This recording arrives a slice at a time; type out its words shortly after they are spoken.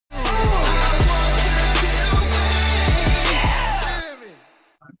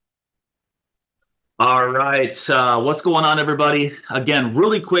All right. What's going on, everybody? Again,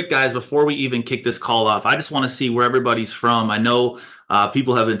 really quick, guys, before we even kick this call off, I just want to see where everybody's from. I know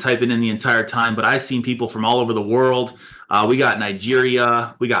people have been typing in the entire time, but I've seen people from all over the world. We got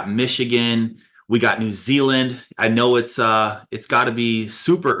Nigeria, we got Michigan, we got New Zealand. I know it's got to be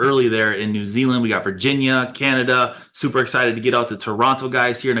super early there in New Zealand. We got Virginia, Canada. Super excited to get out to Toronto,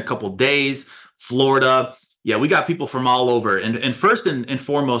 guys, here in a couple days. Florida. Yeah, we got people from all over. And first and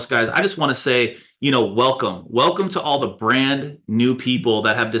foremost, guys, I just want to say, welcome. Welcome to all the brand new people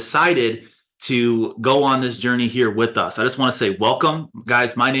that have decided to go on this journey here with us. I just want to say welcome,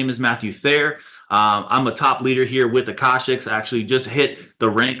 guys. My name is Matthew Thayer. I'm a top leader here with Akashx. I actually just hit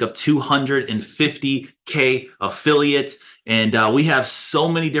the rank of 250K affiliate. And we have so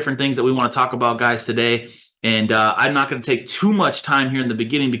many different things that we want to talk about, guys, today. And I'm not going to take too much time here in the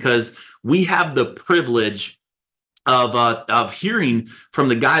beginning because we have the privilege of hearing from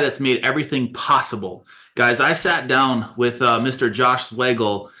the guy that's made everything possible. Guys, I sat down with Mr. Josh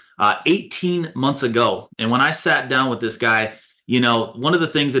Swagel 18 months ago. And when I sat down with this guy, one of the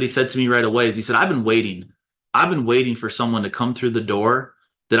things that he said to me right away is he said, I've been waiting for someone to come through the door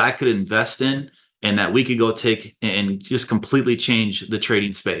that I could invest in and that we could go take and just completely change the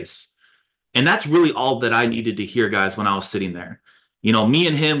trading space. And that's really all that I needed to hear, guys, when I was sitting there. Me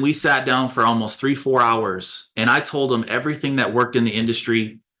and him, we sat down for almost 3-4 hours, and I told him everything that worked in the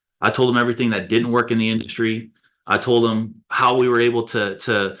industry. I told him everything that didn't work in the industry. I told him how we were able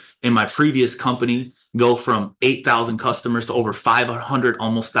to in my previous company, go from 8,000 customers to over 500,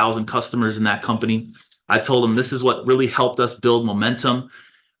 almost 1,000 customers in that company. I told him this is what really helped us build momentum.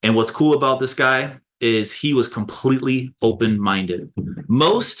 And what's cool about this guy is he was completely open-minded.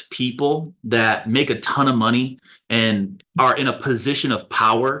 Most people that make a ton of money and are in a position of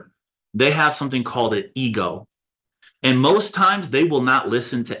power, they have something called an ego. And most times they will not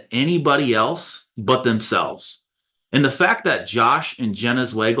listen to anybody else but themselves. And the fact that Josh and Jenna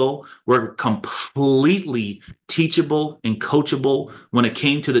Zweigel were completely teachable and coachable when it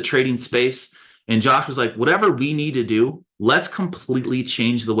came to the trading space. And Josh was like, whatever we need to do, let's completely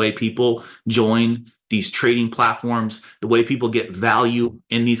change the way people join these trading platforms, the way people get value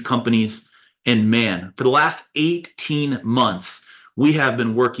in these companies. And man, for the last 18 months, we have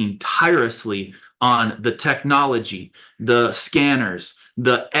been working tirelessly on the technology, the scanners,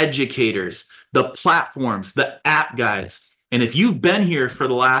 the educators, the platforms, the app guys. And if you've been here for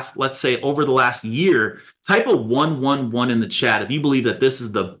the last, let's say over the last year, type a 111 in the chat if you believe that this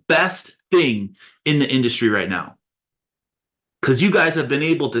is the best thing in the industry right now. Because you guys have been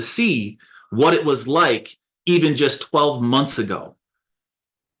able to see what it was like even just 12 months ago.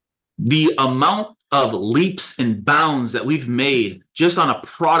 The amount of leaps and bounds that we've made just on a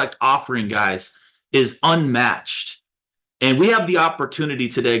product offering, guys, is unmatched. And we have the opportunity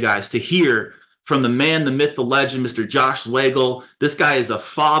today, guys, to hear from the man, the myth, the legend, Mr. Josh Swagel. This guy is a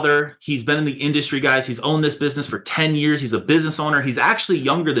father. He's been in the industry, guys. He's owned this business for 10 years. He's a business owner. He's actually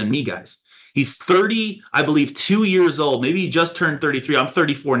younger than me, guys. He's 30, I believe, 2 years old. Maybe he just turned 33. I'm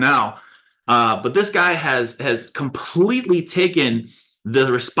 34 now. But this guy has completely taken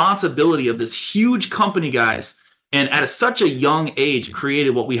the responsibility of this huge company, guys, and at such a young age created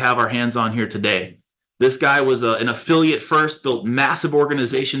what we have our hands on here today. This guy was an affiliate first, built massive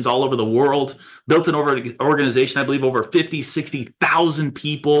organizations all over the world, built an organization, I believe, over 50, 60,000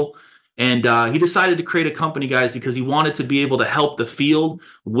 people. And he decided to create a company, guys, because he wanted to be able to help the field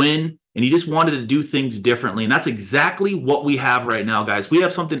win. And he just wanted to do things differently. And that's exactly what we have right now, guys. We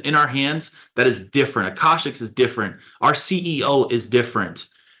have something in our hands that is different. Akashx is different. Our CEO is different.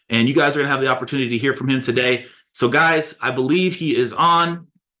 And you guys are going to have the opportunity to hear from him today. So, guys, I believe he is on.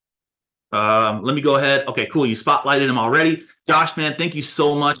 Let me go ahead. Okay, cool. You spotlighted him already. Josh, man, thank you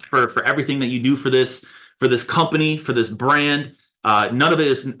so much for everything that you do for this company, for this brand. None of it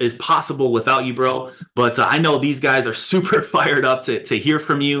is possible without you, bro. But I know these guys are super fired up to hear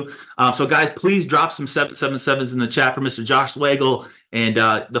from you. So, guys, please drop some 777s in the chat for Mr. Josh Swagel. And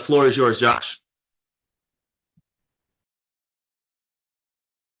the floor is yours, Josh.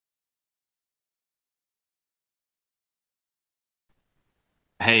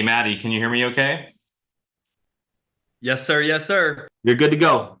 Hey, Maddie, can you hear me okay? Yes, sir. Yes, sir. You're good to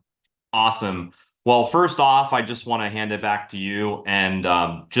go. Awesome. Well, first off, I just want to hand it back to you and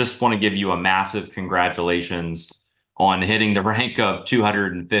just want to give you a massive congratulations on hitting the rank of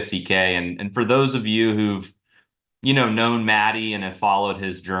 250K. And for those of you who've, known Maddie and have followed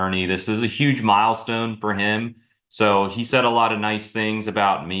his journey, this is a huge milestone for him. So he said a lot of nice things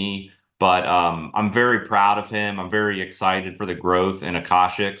about me, but I'm very proud of him. I'm very excited for the growth in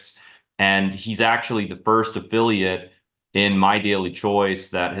Akashx. And he's actually the first affiliate in My Daily Choice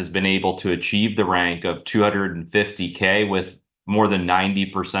that has been able to achieve the rank of 250K with more than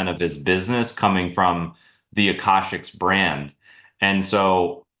 90% of his business coming from the Akashx brand. And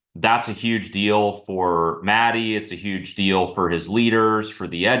so that's a huge deal for Maddie. It's a huge deal for his leaders, for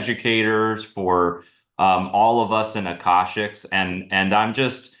the educators, for all of us in Akashx. And I'm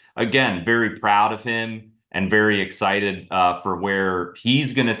just, again, very proud of him and very excited for where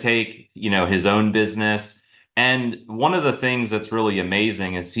he's going to take, his own business. And one of the things that's really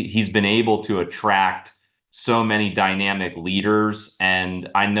amazing is he's been able to attract so many dynamic leaders. And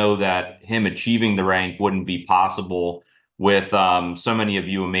I know that him achieving the rank wouldn't be possible with so many of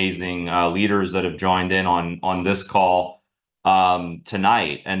you amazing leaders that have joined in on this call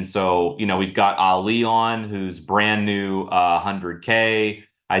tonight. And so, we've got Ali on, who's brand new 100K.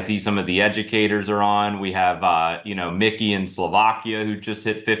 I see some of the educators are on. We have, Mickey in Slovakia, who just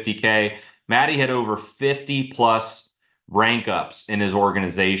hit 50K. Maddie had over 50 plus rank ups in his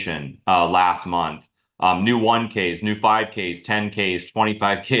organization last month. New 1Ks, new 5Ks, 10Ks,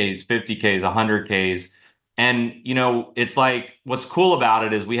 25Ks, 50Ks, 100Ks. And, it's like, what's cool about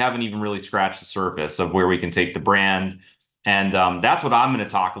it is we haven't even really scratched the surface of where we can take the brand. And that's what I'm going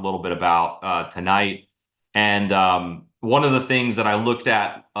to talk a little bit about tonight. And one of the things that I looked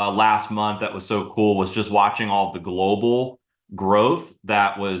at last month that was so cool was just watching all of the global growth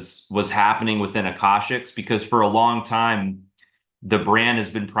that was happening within Akashx, because for a long time the brand has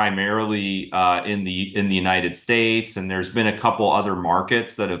been primarily in the United States, and there's been a couple other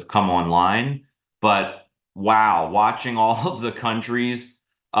markets that have come online. But wow, watching all of the countries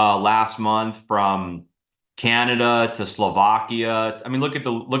last month, from Canada to Slovakia. I mean, look at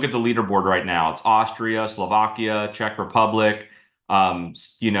the leaderboard right now. It's Austria, Slovakia, Czech Republic, Somalia,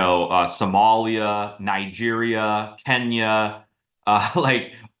 Nigeria, Kenya,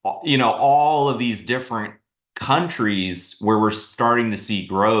 all of these different countries where we're starting to see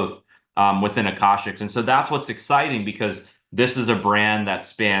growth within Akashx. And so that's what's exciting, because this is a brand that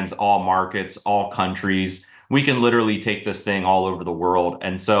spans all markets, all countries. We can literally take this thing all over the world.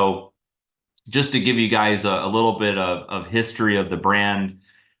 And so just to give you guys a little bit of history of the brand,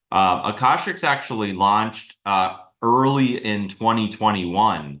 Akashx actually launched early in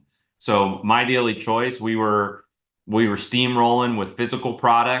 2021. So My Daily Choice, we were steamrolling with physical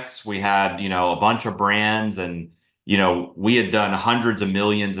products. We had, a bunch of brands, and, we had done hundreds of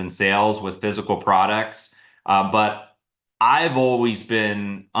millions in sales with physical products. But I've always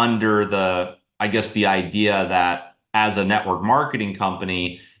been under the idea that as a network marketing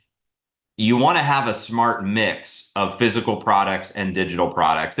company, you want to have a smart mix of physical products and digital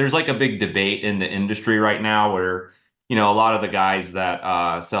products. There's like a big debate in the industry right now where, a lot of the guys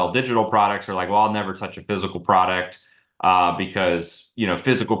that sell digital products are like, well, I'll never touch a physical product because,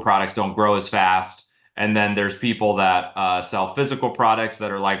 physical products don't grow as fast. And then there's people that sell physical products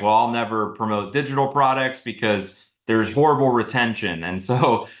that are like, well, I'll never promote digital products because there's horrible retention. And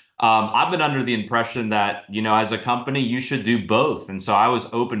so I've been under the impression that, as a company, you should do both. And so I was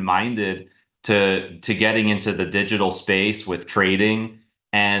open-minded to getting into the digital space with trading.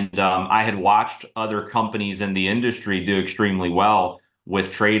 And I had watched other companies in the industry do extremely well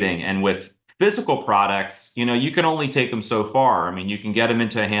with trading. And with physical products, you can only take them so far. I mean, you can get them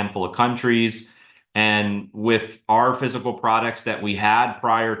into a handful of countries. And with our physical products that we had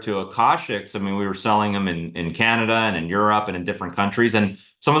prior to Akashx, I mean, we were selling them in Canada and in Europe and in different countries. And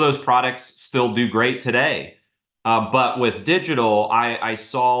some of those products still do great today. But with digital, I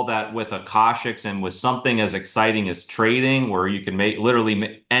saw that with Akashx and with something as exciting as trading, where you can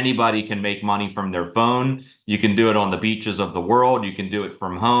anybody can make money from their phone. You can do it on the beaches of the world. You can do it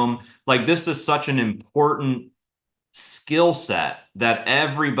from home. Like, this is such an important skill set that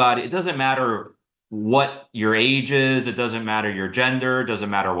everybody, it doesn't matter what your age is, it doesn't matter your gender, it doesn't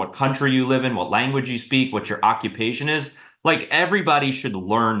matter what country you live in, what language you speak, what your occupation is. Like, everybody should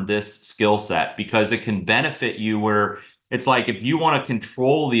learn this skill set, because it can benefit you, where it's like, if you want to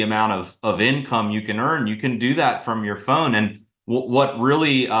control the amount of income you can earn, you can do that from your phone. And what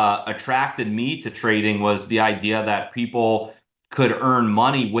really attracted me to trading was the idea that people could earn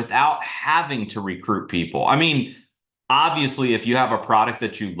money without having to recruit people. I mean, obviously, if you have a product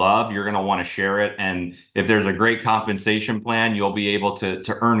that you love, you're going to want to share it. And if there's a great compensation plan, you'll be able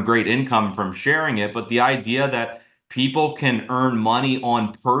to earn great income from sharing it. But the idea that people can earn money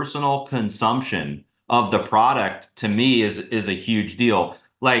on personal consumption of the product, to me, is a huge deal.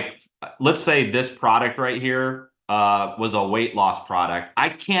 Like, let's say this product right here was a weight loss product. I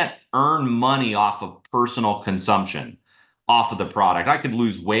can't earn money off of personal consumption off of the product. I could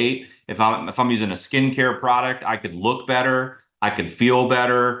lose weight. If I'm using a skincare product, I could look better, I could feel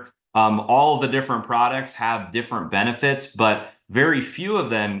better. All of the different products have different benefits, but very few of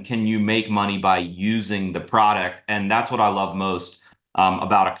them can you make money by using the product. And that's what I love most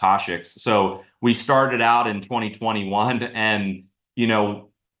about Akashx. So we started out in 2021 and,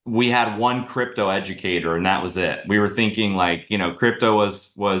 we had one crypto educator and that was it. We were thinking like, crypto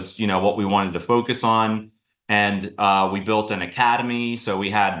was, what we wanted to focus on. And we built an academy. So we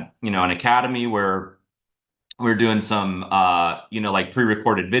had, an academy where we're doing some, like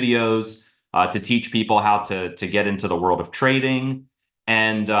pre-recorded videos to teach people how to get into the world of trading.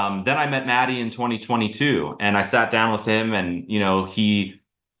 And then I met Maddie in 2022, and I sat down with him, and he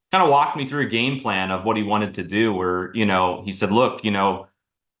kind of walked me through a game plan of what he wanted to do. Where he said, "Look,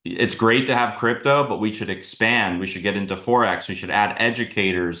 it's great to have crypto, but we should expand. We should get into Forex. We should add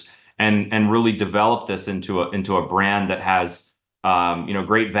educators and really develop this into a brand that has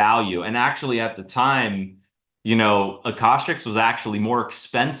great value." And actually, at the time, Akashx was actually more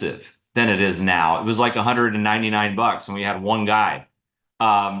expensive than it is now. It was like $199 and we had one guy.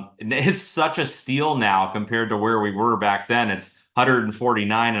 It's such a steal now compared to where we were back then. It's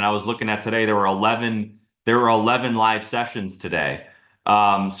 149, and I was looking at today, there were 11 live sessions today.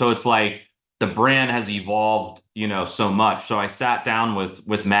 So it's like the brand has evolved, so much. So I sat down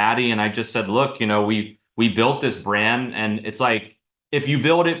with Maddie and I just said, look, we built this brand, and it's like, if you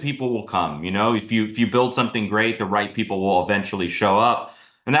build it, people will come. If you build something great, the right people will eventually show up.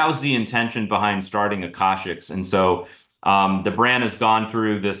 And that was the intention behind starting Akashx. And so the brand has gone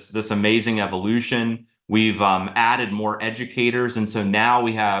through this amazing evolution. We've added more educators, and so now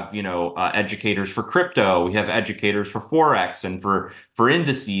we have educators for crypto. We have educators for Forex and for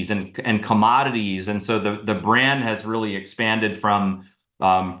indices and commodities. And so the brand has really expanded from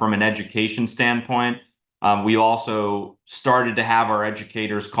an education standpoint. We also started to have our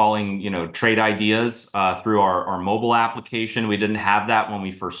educators calling, trade ideas through our mobile application. We didn't have that when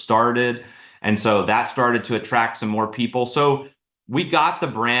we first started. And so that started to attract some more people. So we got the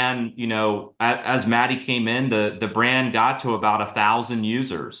brand, as Maddie came in, the brand got to about 1,000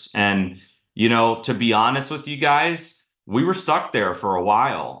 users. And, to be honest with you guys, we were stuck there for a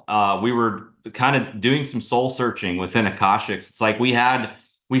while. We were kind of doing some soul searching within Akashx. It's like we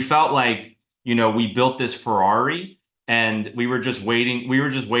felt like, we built this Ferrari and we were just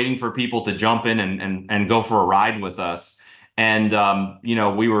waiting for people to jump in and go for a ride with us. And,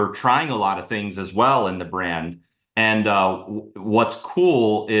 we were trying a lot of things as well in the brand. And what's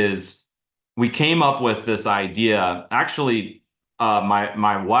cool is we came up with this idea. Actually,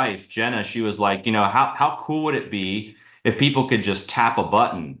 my wife, Jenna, she was like, how cool would it be if people could just tap a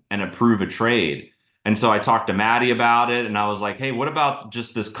button and approve a trade? And so I talked to Maddie about it, and I was like, hey, what about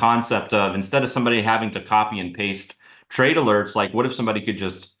just this concept of, instead of somebody having to copy and paste trade alerts, like what if somebody could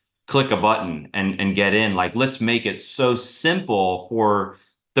just click a button and get in? Like, let's make it so simple for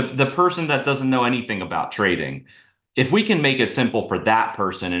the person that doesn't know anything about trading. If we can make it simple for that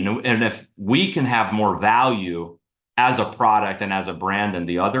person, and if we can have more value as a product and as a brand than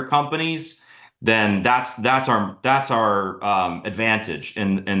the other companies, then that's our advantage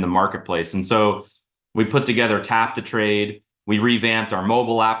in the marketplace. And so we put together Tap to Trade. We revamped our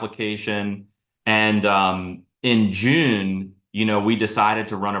mobile application. And in June, we decided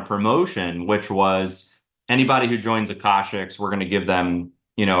to run a promotion, which was anybody who joins Akashx, we're going to give them,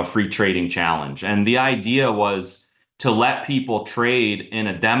 a free trading challenge. And the idea was to let people trade in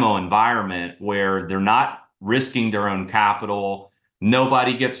a demo environment where they're not risking their own capital.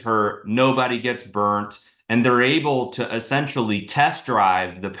 Nobody gets hurt. Nobody gets burnt. And they're able to essentially test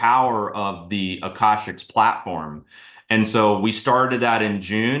drive the power of the Akashx platform. And so we started that in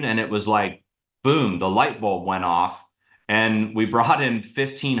June, and it was like, boom, the light bulb went off. And we brought in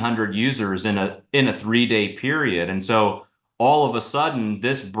 1,500 users in a 3-day period. And so all of a sudden,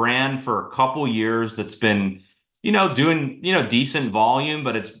 this brand for a couple years that's been, doing, decent volume,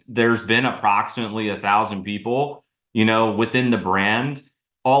 but there's been approximately 1,000 people, within the brand,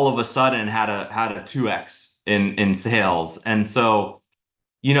 all of a sudden had a 2x in sales. And so,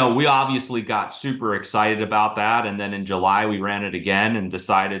 we obviously got super excited about that. And then in July, we ran it again and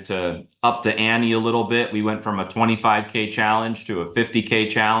decided to up the ante a little bit. We went from a 25K challenge to a 50K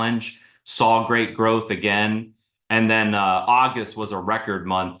challenge, saw great growth again. And then August was a record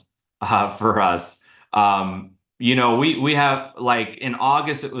month for us. We have, like, in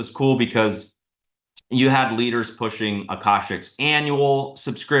August, it was cool because you had leaders pushing Akashx annual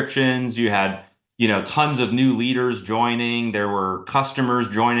subscriptions. You had, tons of new leaders joining. There were customers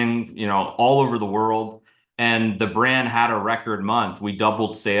joining, all over the world. And the brand had a record month. We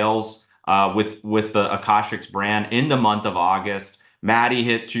doubled sales with the Akashx brand in the month of August. Maddie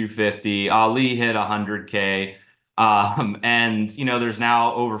hit 250. Ali hit 100K. And there's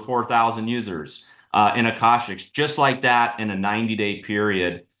now over 4,000 users in Akashx, just like that in a 90-day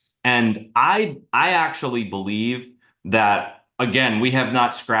period. And I actually believe that, again, we have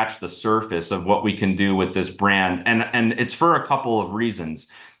not scratched the surface of what we can do with this brand, and it's for a couple of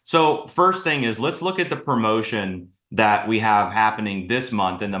reasons. So first thing is, let's look at the promotion that we have happening this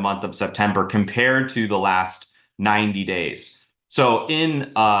month, in the month of September, compared to the last 90 days. So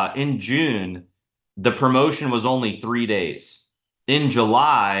in June, the promotion was only 3 days. In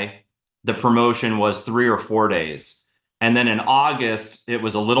July, the promotion was 3 or 4 days. And then in August, it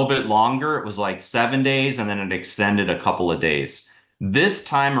was a little bit longer. It was like 7 days, and then it extended a couple of days. This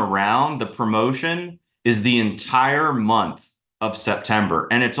time around, the promotion is the entire month of September,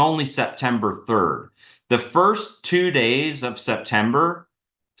 and it's only September 3rd. The first 2 days of September,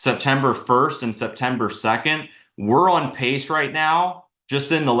 September 1st and September 2nd, we're on pace right now,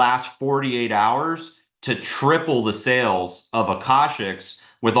 just in the last 48 hours, to triple the sales of Akashx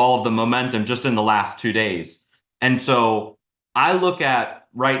with all of the momentum just in the last 2 days. And so I look at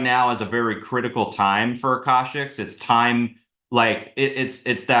right now as a very critical time for Akashx. It's time, like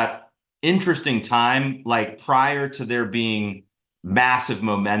it's that interesting time, like prior to there being massive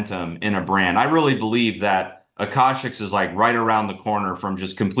momentum in a brand. I really believe that Akashx is like right around the corner from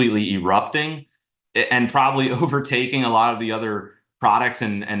just completely erupting and probably overtaking a lot of the other products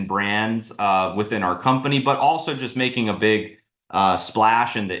and brands within our company, but also just making a big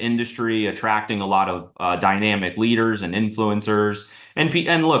splash in the industry, attracting a lot of dynamic leaders and influencers. And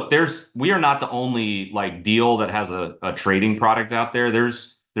look, we are not the only like deal that has a trading product out there.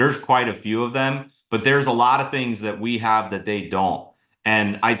 There's quite a few of them, but there's a lot of things that we have that they don't.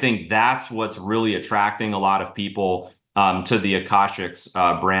 And I think that's what's really attracting a lot of people to the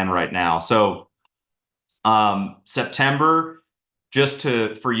Akashx brand right now. So September, just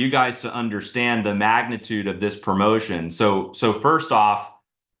for you guys to understand the magnitude of this promotion. So first off,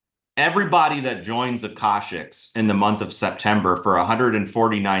 everybody that joins Akashx in the month of September for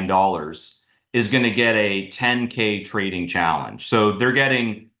 $149 is going to get a 10K trading challenge. So they're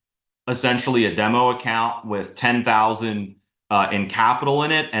getting essentially a demo account with 10,000 in capital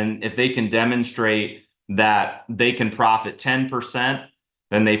in it. And if they can demonstrate that they can profit 10%,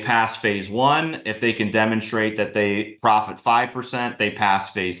 then they pass phase 1. If they can demonstrate that they profit 5%, they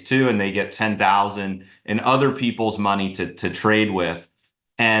pass phase 2, and they get 10,000 in other people's money to trade with.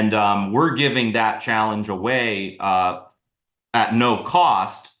 And we're giving that challenge away at no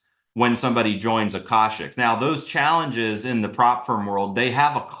cost when somebody joins Akashx. Now, those challenges in the prop firm world, they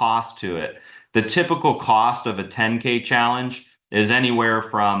have a cost to it. The typical cost of a 10K challenge is anywhere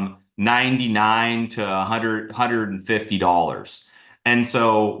from $99 to $150. And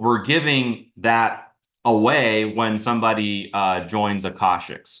so we're giving that away when somebody joins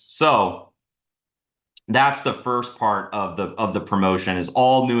Akashx. So that's the first part of the promotion, is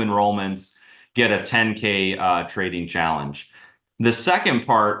all new enrollments get a 10K trading challenge. The second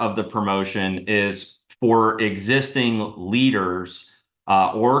part of the promotion is for existing leaders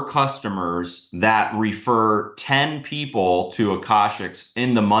or customers that refer 10 people to Akashx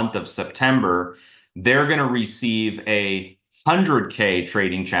in the month of September. They're going to receive a 100K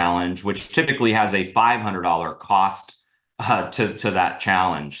trading challenge, which typically has a $500 cost to that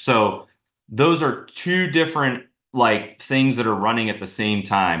challenge. So those are two different like things that are running at the same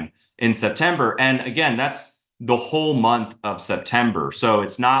time in September. And again, that's the whole month of September. So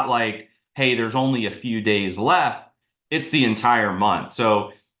it's not like, hey, there's only a few days left. It's the entire month.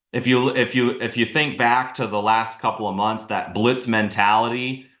 So if you think back to the last couple of months, that blitz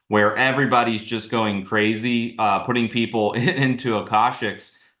mentality where everybody's just going crazy, putting people into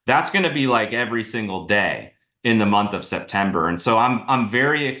Akashx, that's going to be like every single day in the month of September. And so I'm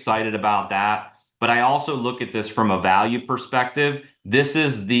very excited about that. But I also look at this from a value perspective. This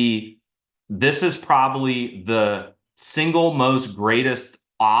is probably the single most greatest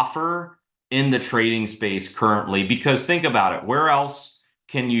offer in the trading space currently, because think about it. Where else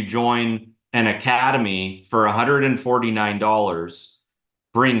can you join an academy for $149,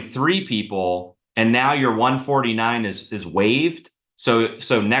 bring 3 people, and now your $149 is waived? So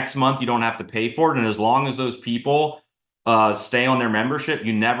next month you don't have to pay for it. And as long as those people stay on their membership,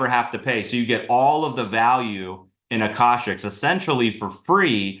 you never have to pay. So you get all of the value in Akashx essentially for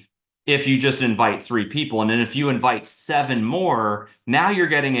free if you just invite 3 people. And then if you invite 7 more, now you're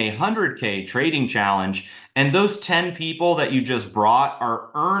getting a 100K trading challenge. And those 10 people that you just brought are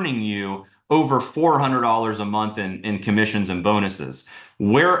earning you over $400 a month in commissions and bonuses.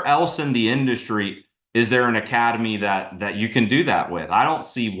 Where else in the industry is there an academy that you can do that with? I don't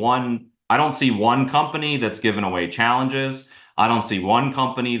see one company that's giving away challenges. I don't see one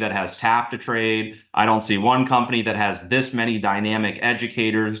company that has tap to trade. I don't see one company that has this many dynamic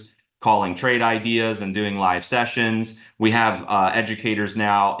educators calling trade ideas and doing live sessions. We have educators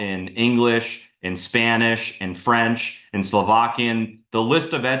now in English, in Spanish, in French, in Slovakian. The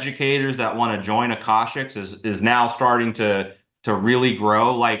list of educators that want to join Akashx is now starting to really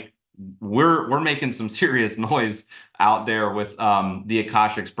grow. Like we're making some serious noise out there with the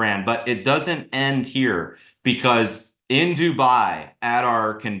Akashx brand, but it doesn't end here, because in Dubai at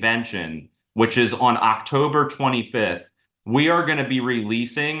our convention, which is on October 25th, we are going to be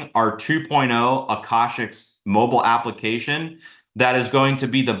releasing our 2.0 Akashx mobile application that is going to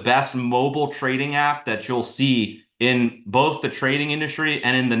be the best mobile trading app that you'll see in both the trading industry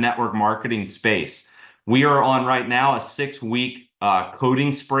and in the network marketing space. We are on right now a 6-week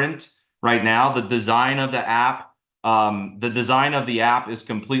coding sprint right now. The design of the app is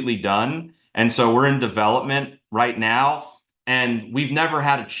completely done. And so we're in development right now. And we've never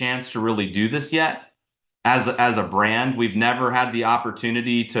had a chance to really do this yet. As a brand, we've never had the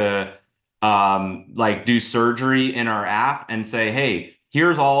opportunity to like do surgery in our app and say, hey,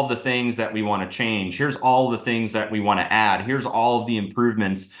 here's all of the things that we want to change. Here's all of the things that we want to add. Here's all of the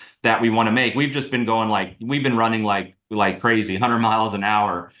improvements that we want to make. We've just been going we've been running like crazy, 100 miles an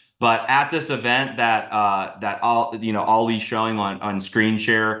hour. But at this event that Ollie's showing on screen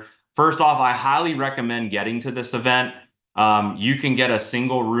share, first off, I highly recommend getting to this event. You can get a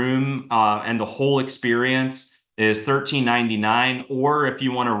single room and the whole experience is $13.99, or if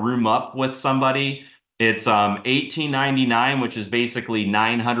you want to room up with somebody, it's $18.99, which is basically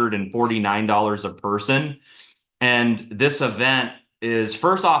 $949 a person. And this event is,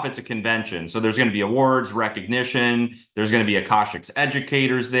 first off, it's a convention, so there's going to be awards, recognition. There's going to be Akashx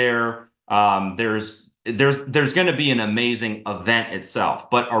educators there. There's going to be an amazing event itself,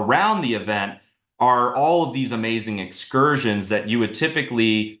 but around the event are all of these amazing excursions that you would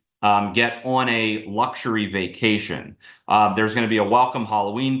typically get on a luxury vacation. There's going to be a welcome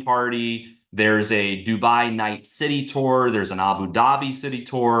Halloween party. There's a Dubai night city tour. There's an Abu Dhabi city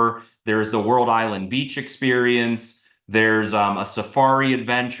tour. There's the World Island Beach experience. There's a safari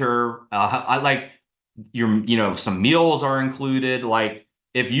adventure. Some meals are included. Like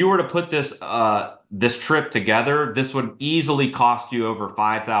if you were to put this trip together, this would easily cost you over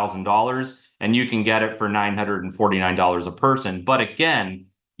 $5,000. And you can get it for $949 a person. But again,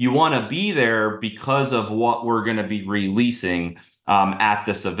 you want to be there because of what we're going to be releasing at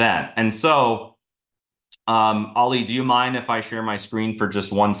this event. And so, Ollie, do you mind if I share my screen for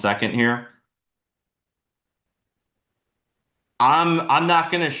just 1 second here? I'm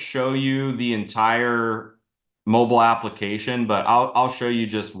not going to show you the entire mobile application, but I'll show you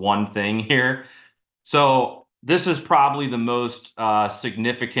just one thing here. So this is probably the most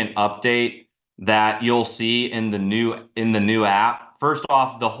significant update that you'll see in the new app. First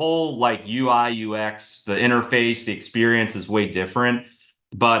off, the whole like UI, UX, the interface, the experience is way different.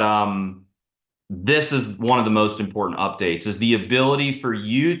 But this is one of the most important updates, is the ability for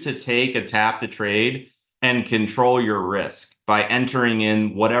you to take a tap to trade and control your risk by entering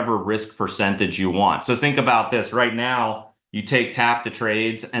in whatever risk percentage you want. So think about this. Right now, you take tap to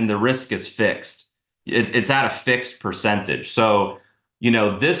trades and the risk is fixed. It's at a fixed percentage. So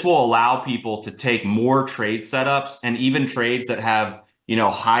this will allow people to take more trade setups, and even trades that have,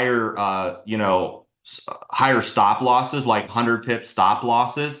 higher stop losses, like 100 pip stop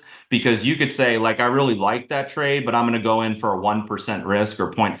losses, because you could say, like, I really like that trade, but I'm going to go in for a 1% risk or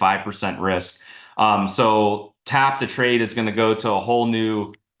 0.5% risk. So tap to trade is going to go to a whole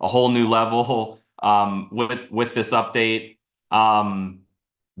new level with this update.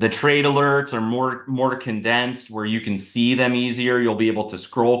 The trade alerts are more condensed, where you can see them easier. You'll be able to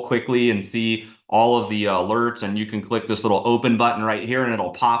scroll quickly and see all of the alerts, and you can click this little open button right here and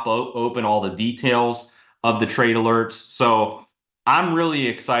it'll pop open all the details of the trade alerts. So I'm really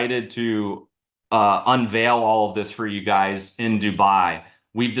excited to unveil all of this for you guys in Dubai.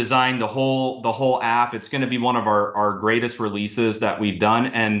 We've designed the whole app. It's going to be one of our greatest releases that we've done.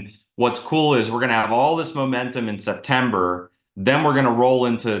 And what's cool is we're going to have all this momentum in September. Then we're going to roll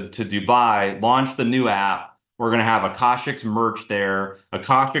into Dubai, launch the new app. We're going to have Akashx merch there.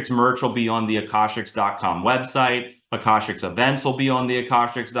 Akashx merch will be on the Akashx.com website. Akashx events will be on the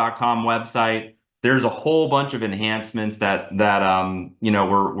Akashx.com website. There's a whole bunch of enhancements that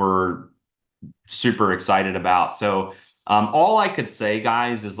we're super excited about. So all I could say,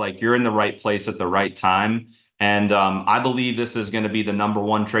 guys, is like, you're in the right place at the right time. And I believe this is going to be the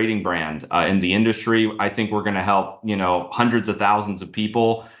 #1 trading brand in the industry. I think we're going to help, hundreds of thousands of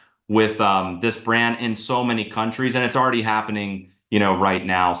people with this brand in so many countries, and it's already happening, right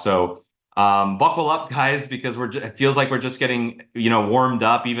now. So Buckle up, guys, because it feels like we're just getting, warmed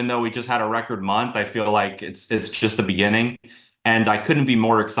up. Even though we just had a record month, I feel like it's just the beginning. And I couldn't be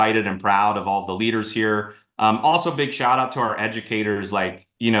more excited and proud of all the leaders here. Also, big shout out to our educators. Like,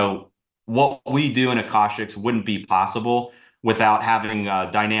 what we do in Akashx wouldn't be possible without having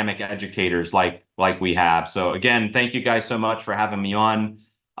dynamic educators like we have. So again, thank you guys so much for having me on.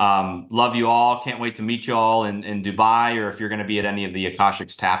 Love you all. Can't wait to meet you all in Dubai, or if you're going to be at any of the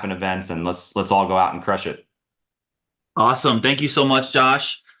Akashx Tap-in events, and let's all go out and crush it. Awesome. Thank you so much,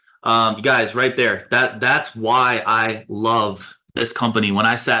 Josh. You guys, right there. That's why I love this company. When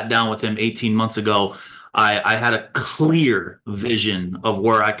I sat down with him 18 months ago, I had a clear vision of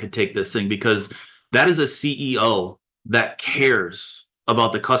where I could take this thing, because that is a CEO that cares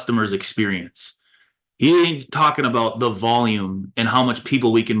about the customer's experience. He ain't talking about the volume and how much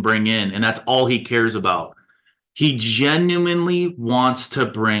people we can bring in, and that's all he cares about. He genuinely wants to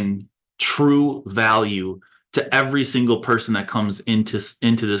bring true value to every single person that comes into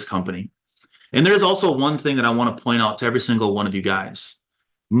this company. And there's also one thing that I want to point out to every single one of you guys.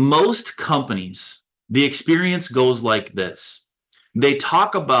 Most companies, the experience goes like this. They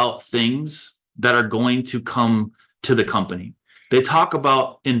talk about things that are going to come to the company. They talk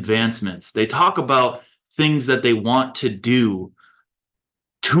about advancements. They talk about things that they want to do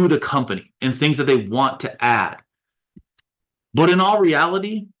to the company and things that they want to add. But in all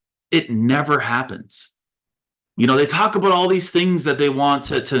reality, it never happens. They talk about all these things that they want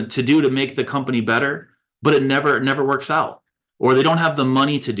to do to make the company better, but it never works out, or they don't have the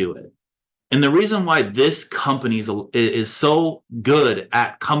money to do it. And the reason why this company is so good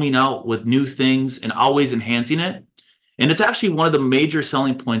at coming out with new things and always enhancing it, and it's actually one of the major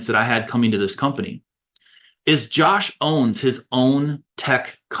selling points that I had coming to this company, is Josh owns his own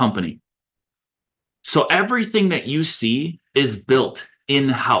tech company. So everything that you see is built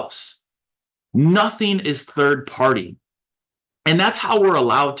in-house. Nothing is third party. And that's how we're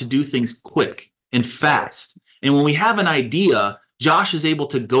allowed to do things quick and fast. And when we have an idea, Josh is able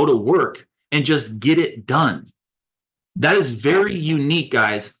to go to work and just get it done. That is very unique,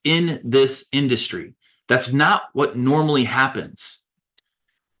 guys, in this industry. That's not what normally happens.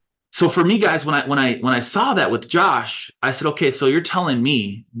 So for me, guys, when I saw that with Josh, I said, okay, so you're telling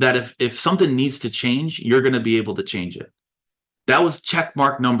me that if something needs to change, you're going to be able to change it. That was check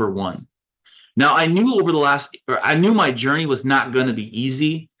mark number one. Now, I knew I knew my journey was not going to be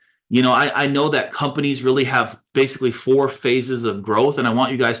easy. I know that companies really have basically 4 phases of growth, and I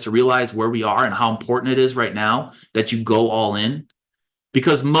want you guys to realize where we are and how important it is right now that you go all in,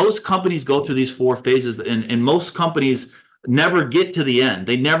 because most companies go through these 4 phases, and most companies never get to the end.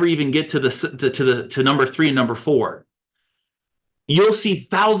 They never even get to number 3 and number 4. You'll see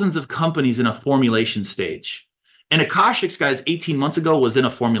thousands of companies in a formulation stage. And Akashx, guys, 18 months ago was in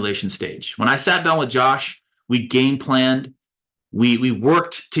a formulation stage. When I sat down with Josh, we game planned. We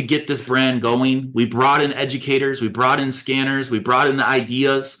worked to get this brand going. We brought in educators. We brought in scanners. We brought in the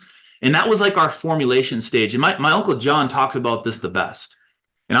ideas. And that was like our formulation stage. And my Uncle John talks about this the best.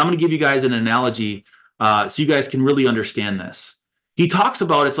 And I'm going to give you guys an analogy so you guys can really understand this. He talks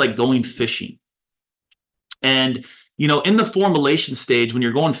about it's like going fishing. And in the formulation stage, when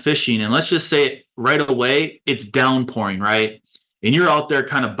you're going fishing, and let's just say it right away, it's downpouring, right? And you're out there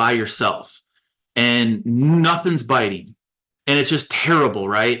kind of by yourself and nothing's biting. And it's just terrible,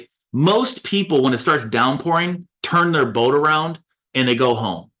 right? Most people, when it starts downpouring, turn their boat around and they go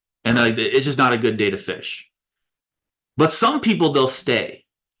home. And it's just not a good day to fish. But some people, they'll stay.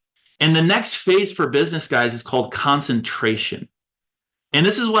 And the next phase for business, guys, is called concentration. And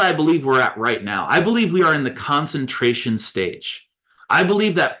this is what I believe we're at right now. I believe we are in the concentration stage. I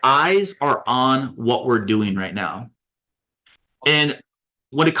believe that eyes are on what we're doing right now. And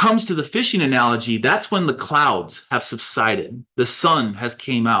when it comes to the fishing analogy, that's when the clouds have subsided. The sun has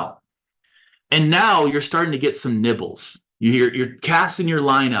came out. And now you're starting to get some nibbles. You're casting your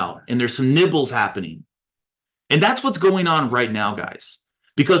line out, and there's some nibbles happening. And that's what's going on right now, guys.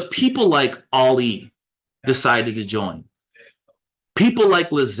 Because people like Ali decided to join. People like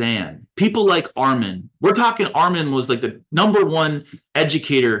Lizanne, people like Armin. We're talking Armin was like the #1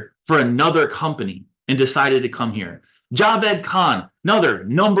 educator for another company and decided to come here. Javed Khan, another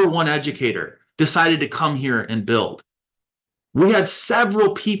 #1 educator, decided to come here and build. We had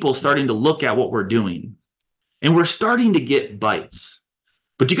several people starting to look at what we're doing, and we're starting to get bites.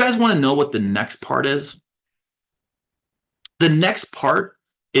 But do you guys want to know what the next part is? The next part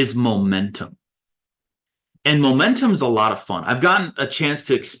is momentum. And momentum is a lot of fun. I've gotten a chance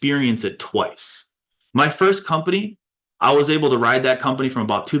to experience it twice. My first company, I was able to ride that company from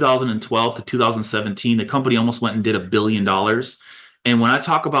about 2012 to 2017. The company almost went and did $1 billion. And when I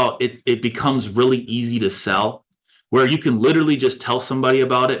talk about it, it becomes really easy to sell, where you can literally just tell somebody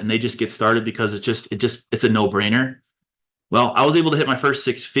about it and they just get started because it's a no-brainer. Well, I was able to hit my first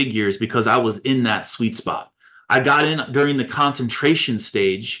 6 figures because I was in that sweet spot. I got in during the concentration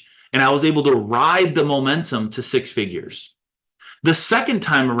stage and I was able to ride the momentum to 6 figures. The second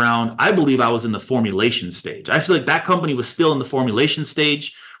time around, I believe I was in the formulation stage. I feel like that company was still in the formulation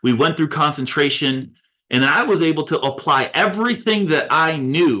stage. We went through concentration, and then I was able to apply everything that I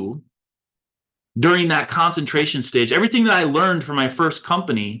knew during that concentration stage, everything that I learned from my first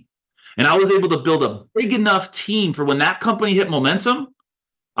company, and I was able to build a big enough team for when that company hit momentum,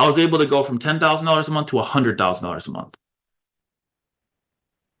 I was able to go from $10,000 a month to $100,000 a month.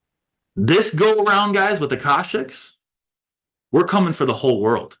 This go around, guys, with Akashx, we're coming for the whole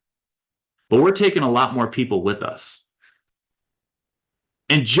world, but we're taking a lot more people with us.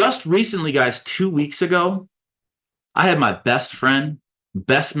 And just recently, guys, 2 weeks ago, I had my best friend,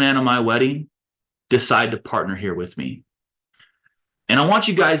 best man of my wedding, decide to partner here with me. And I want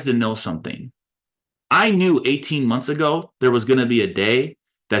you guys to know something. I knew 18 months ago there was going to be a day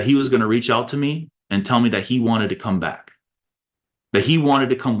that he was going to reach out to me and tell me that he wanted to come back, that he wanted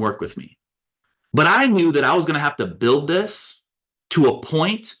to come work with me. But I knew that I was going to have to build this to a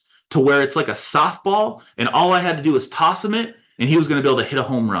point to where it's like a softball, and all I had to do was toss him it, and he was going to be able to hit a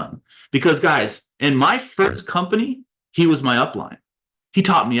home run. Because, guys, in my first company, he was my upline. He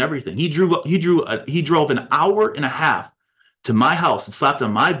taught me everything. He drove an hour and a half to my house and slapped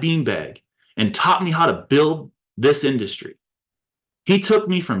on my beanbag and taught me how to build this industry. He took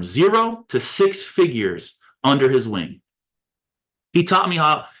me from 0 to 6 figures under his wing. He taught me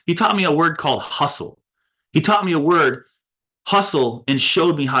a word called hustle. He taught me a word, hustle, and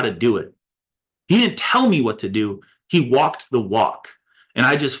showed me how to do it. He didn't tell me what to do. He walked the walk, and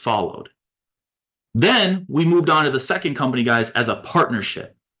I just followed. Then we moved on to the second company, guys, as a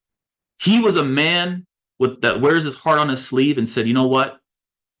partnership. He was a man that wears his heart on his sleeve and said, you know what?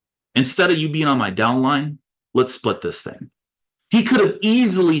 Instead of you being on my downline, let's split this thing. He could have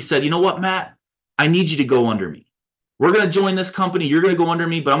easily said, you know what, Matt? I need you to go under me. We're going to join this company. You're going to go under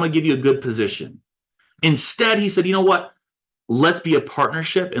me, but I'm going to give you a good position. Instead, he said, you know what? Let's be a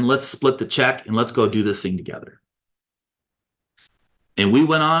partnership and let's split the check and let's go do this thing together. And we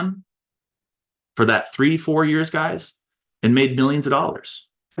went on for that 3-4 years, guys, and made millions of dollars.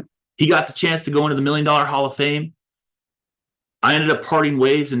 He got the chance to go into the $1 Million Hall of Fame. I ended up parting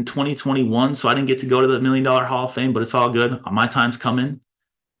ways in 2021, so I didn't get to go to the $1 Million Hall of Fame, but it's all good. My time's coming.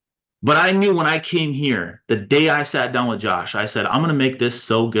 But I knew when I came here, the day I sat down with Josh, I said, I'm going to make this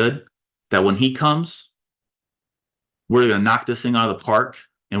so good that when he comes, we're going to knock this thing out of the park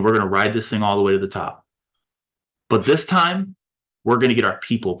and we're going to ride this thing all the way to the top. But this time, we're going to get our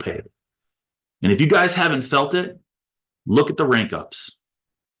people paid. And if you guys haven't felt it, look at the rank ups.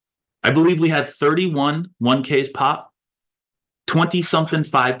 I believe we had 31 1Ks pop, 20-something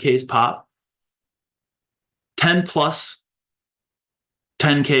 5Ks pop, 10 plus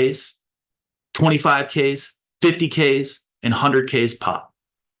 10Ks, 25Ks, 50Ks, and 100Ks pop.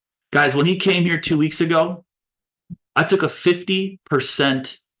 Guys, when he came here 2 weeks ago, I took a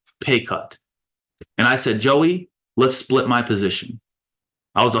 50% pay cut. And I said, Joey, let's split my position.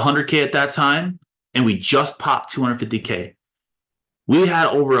 I was 100K at that time, and we just popped 250K. We had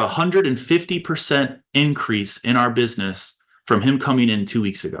over 150% increase in our business from him coming in 2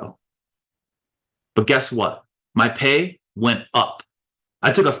 weeks ago. But guess what? My pay went up.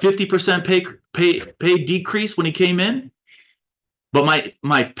 I took a 50% pay decrease when he came in, but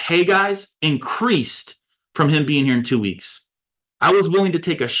my pay, guys, increased from him being here in 2 weeks. I was willing to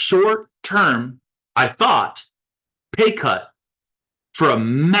take a short-term, I thought, pay cut for a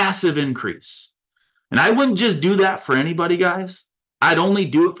massive increase. And I wouldn't just do that for anybody, guys. I'd only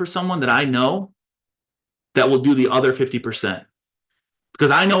do it for someone that I know that will do the other 50%.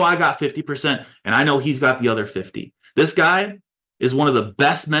 Because I know I got 50% and I know he's got the other 50. This guy is one of the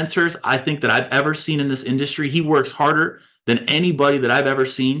best mentors I think that I've ever seen in this industry. He works harder than anybody that I've ever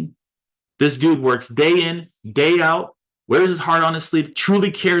seen. This dude works day in, day out, wears his heart on his sleeve,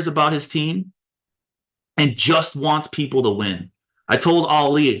 truly cares about his team, and just wants people to win. I told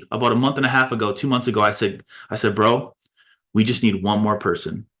Ali about a month and a half ago, 2 months ago, I said, bro, we just need one more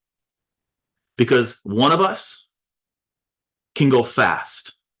person. Because one of us can go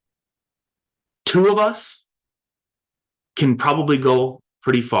fast. Two of us can probably go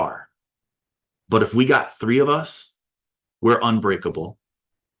pretty far. But if we got three of us, we're unbreakable.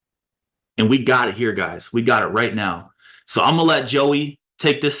 And we got it here, guys. We got it right now. So I'm going to let Joey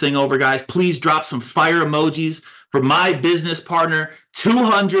take this thing over, guys. Please drop some fire emojis for my business partner,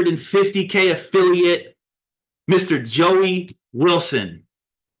 250K affiliate, Mr. Joey Wilson.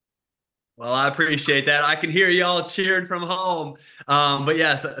 Well, I appreciate that. I can hear y'all cheering from home. But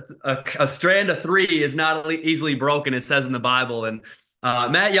yes, a strand of three is not easily broken, it says in the Bible. And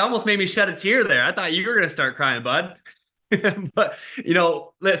Matt, you almost made me shed a tear there. I thought you were going to start crying, bud. But,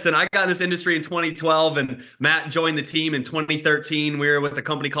 listen, I got in this industry in 2012 and Matt joined the team in 2013. We were with a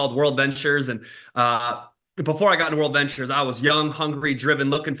company called World Ventures. And before I got into World Ventures, I was young, hungry, driven,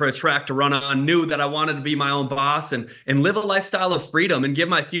 looking for a track to run on, knew that I wanted to be my own boss and live a lifestyle of freedom and give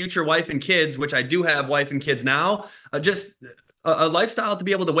my future wife and kids, which I do have wife and kids now, just a lifestyle to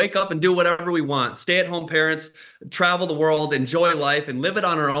be able to wake up and do whatever we want, stay at home parents, travel the world, enjoy life and live it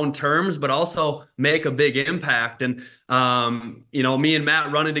on our own terms, but also make a big impact. And, me and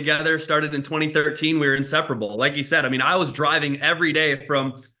Matt running together started in 2013. We were inseparable. Like you said, I was driving every day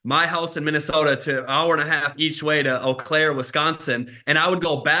from my house in Minnesota to an hour and a half each way to Eau Claire, Wisconsin. And I would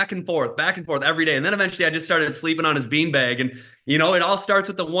go back and forth every day. And then eventually I just started sleeping on his beanbag. And, it all starts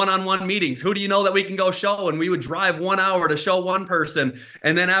with the one-on-one meetings. Who do you know that we can go show? And we would drive 1 hour to show one person.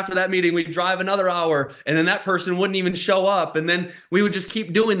 And then after that meeting, we'd drive another hour. And then that person wouldn't even show up. And then we would just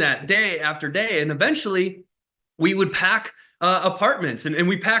keep doing that day after day. And eventually we would pack apartments and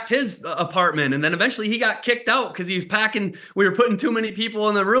we packed his apartment. And then eventually he got kicked out because he's packing. We were putting too many people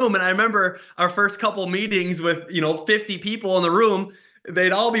in the room. And I remember our first couple meetings with, 50 people in the room.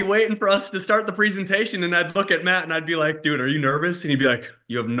 They'd all be waiting for us to start the presentation. And I'd look at Matt and I'd be like, dude, are you nervous? And he'd be like,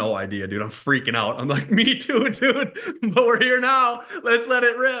 you have no idea, dude. I'm freaking out. I'm like, me too, dude. But we're here now. Let's let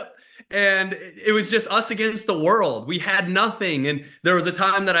it rip. And it was just us against the world. We had nothing. And there was a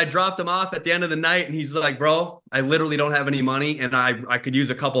time that I dropped him off at the end of the night and he's like, bro, I literally don't have any money and I could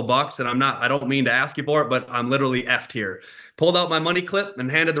use a couple bucks and I don't mean to ask you for it, but I'm literally effed here. Pulled out my money clip and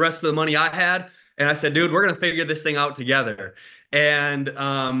handed the rest of the money I had. And I said, dude, we're going to figure this thing out together. And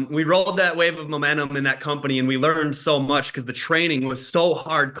we rolled that wave of momentum in that company and we learned so much because the training was so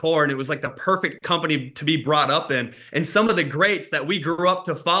hardcore and it was like the perfect company to be brought up in. And some of the greats that we grew up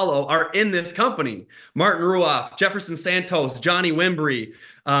to follow are in this company. Martin Ruoff, Jefferson Santos, Johnny Wimbrey,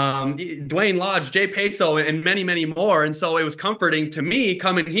 Dwayne Lodge, Jay Peso, and many, many more. And so it was comforting to me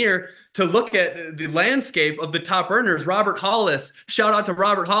coming here to look at the landscape of the top earners. Robert Hollis, shout out to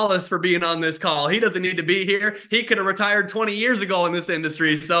Robert Hollis for being on this call. He doesn't need to be here. He could have retired 20 years ago in this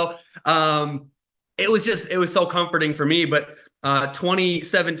industry. So it was so comforting for me. But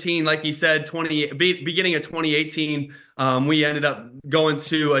 2017, like he said, beginning of 2018, we ended up going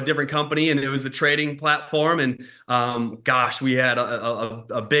to a different company and it was a trading platform. And we had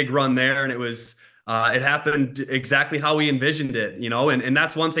a big run there and it happened exactly how we envisioned it, and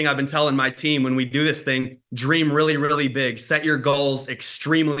that's one thing I've been telling my team when we do this thing: dream really, really big, set your goals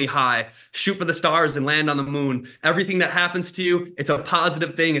extremely high, shoot for the stars and land on the moon. Everything that happens to you, it's a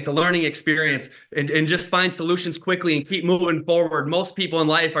positive thing. It's a learning experience and just find solutions quickly and keep moving forward. Most people in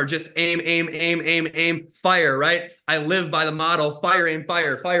life are just aim, fire, right? I live by the motto, fire, aim,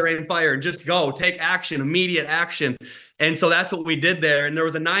 fire, fire, aim, fire, and just go, take action, immediate action. And so that's what we did there. And there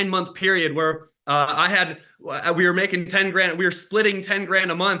was a 9-month period where we were making 10 grand. We were splitting 10 grand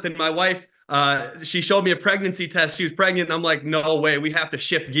a month. And my wife, she showed me a pregnancy test. She was pregnant. And I'm like, no way, we have to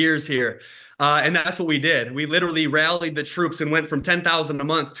shift gears here. And that's what we did. We literally rallied the troops and went from 10,000 a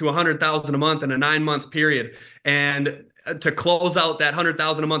month to 100,000 a month in a 9-month period. And to close out that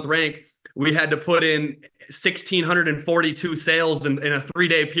 100,000 a month rank, we had to put in 1,642 sales in a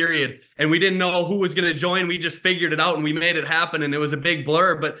 3-day period. And we didn't know who was going to join. We just figured it out and we made it happen. And it was a big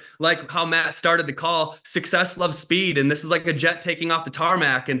blur. But like how Matt started the call, success loves speed. And this is like a jet taking off the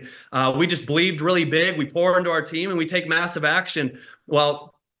tarmac. And we just believed really big. We pour into our team and we take massive action.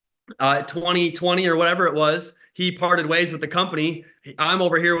 Well, 2020 or whatever it was, he parted ways with the company. I'm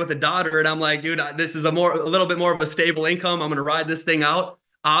over here with a daughter and I'm like, dude, this is a little bit more of a stable income. I'm going to ride this thing out.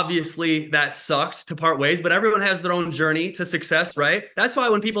 Obviously, that sucked to part ways, but everyone has their own journey to success, right? That's why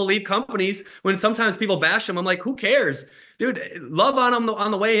when people leave companies, when sometimes people bash them, I'm like, who cares? Dude, love on them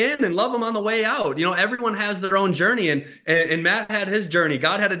on the way in and love them on the way out. Everyone has their own journey and Matt had his journey.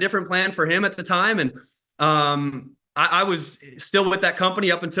 God had a different plan for him at the time. And I was still with that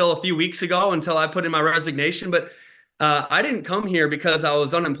company up until a few weeks ago until I put in my resignation. But I didn't come here because I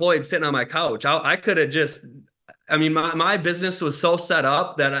was unemployed sitting on my couch. I could have just... my business was so set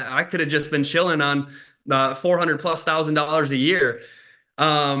up that I could have just been chilling on $400,000+ a year.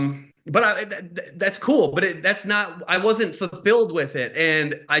 But that's cool, but that's not, I wasn't fulfilled with it.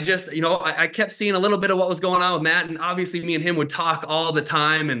 And I just, I kept seeing a little bit of what was going on with Matt, and obviously me and him would talk all the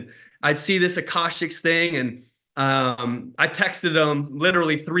time, and I'd see this Akashx thing. And I texted him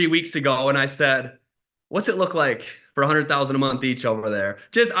literally 3 weeks ago and I said, what's it look like for 100,000 a month each over there.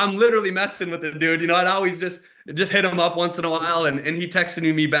 Just, I'm literally messing with the dude. I'd always just hit him up once in a while. And he texted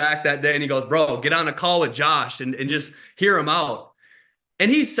me back that day and he goes, bro, get on a call with Josh and just hear him out. And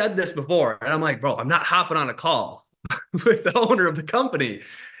he said this before. And I'm like, bro, I'm not hopping on a call with the owner of the company.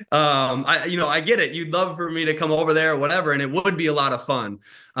 I get it. You'd love for me to come over there or whatever. And it would be a lot of fun.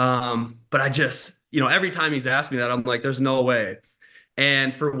 But I just, every time he's asked me that, I'm like, there's no way.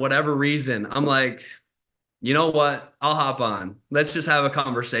 And for whatever reason, I'm like, you know what? I'll hop on. Let's just have a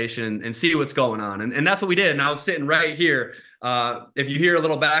conversation and see what's going on. And that's what we did. And I was sitting right here. If you hear a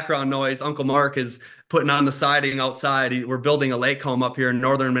little background noise, Uncle Mark is putting on the siding outside. We're building a lake home up here in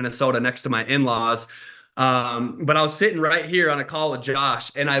northern Minnesota next to my in-laws. But I was sitting right here on a call with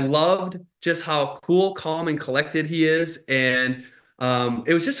Josh, and I loved just how cool, calm, and collected he is. And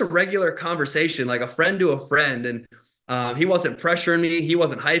it was just a regular conversation, like a friend to a friend. And he wasn't pressuring me. He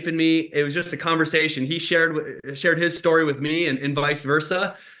wasn't hyping me. It was just a conversation. He shared his story with me and vice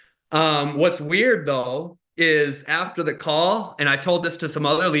versa. What's weird, though, is after the call, and I told this to some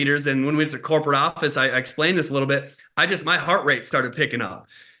other leaders, and when we went to corporate office, I explained this a little bit. My heart rate started picking up.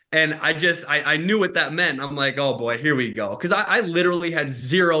 And I knew what that meant. I'm like, oh boy, here we go. Because I literally had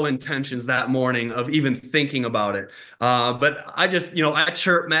zero intentions that morning of even thinking about it. But I just, I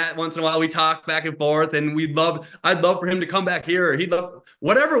chirp Matt once in a while. We talk back and forth, and I'd love for him to come back here. Or he'd love,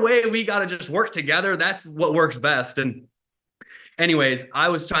 whatever way we got to just work together. That's what works best. And anyways, I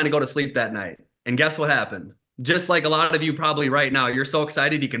was trying to go to sleep that night. And guess what happened? Just like a lot of you probably right now, you're so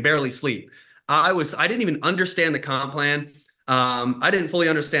excited you can barely sleep. I didn't even understand the comp plan. I didn't fully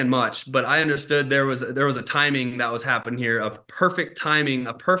understand much, but I understood there was a timing that was happening here, a perfect timing,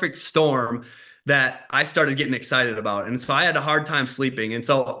 a perfect storm that I started getting excited about. And so I had a hard time sleeping. And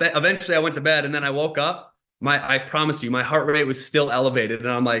so eventually I went to bed, and then I woke up. I promise you, my heart rate was still elevated. And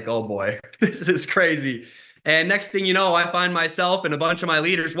I'm like, oh boy, this is crazy. And next thing you know, I find myself and a bunch of my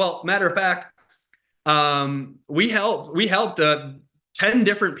leaders. Well, matter of fact, we helped 10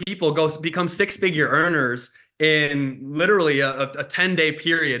 different people become six-figure earners in literally a 10-day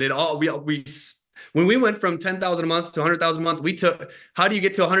period. When we went from 10,000 a month to 100,000 a month, we took, how do you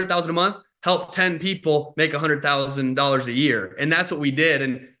get to 100,000 a month? Help 10 people make $100,000 a year. And that's what we did.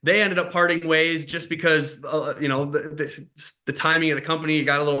 And they ended up parting ways just because, the timing of the company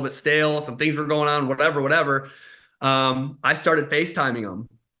got a little bit stale. Some things were going on, whatever. I started FaceTiming them,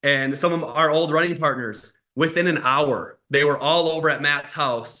 and some of our old running partners, within an hour, they were all over at Matt's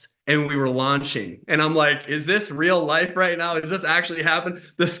house. And we were launching. And I'm like, is this real life right now? Is this actually happening?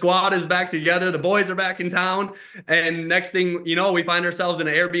 The squad is back together. The boys are back in town. And next thing you know, we find ourselves in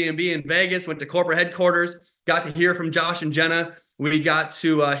an Airbnb in Vegas, went to corporate headquarters, got to hear from Josh and Jenna. We got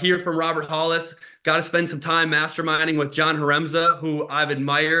to hear from Robert Hollis, got to spend some time masterminding with John Haremza, who I've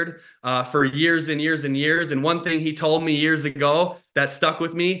admired for years and years and years. And one thing he told me years ago that stuck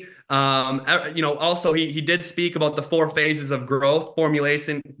with me, also he did speak about the 4 phases of growth: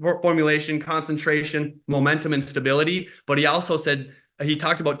 formulation, concentration, momentum, and stability. But he also said, he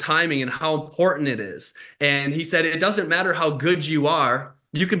talked about timing and how important it is. And he said, it doesn't matter how good you are.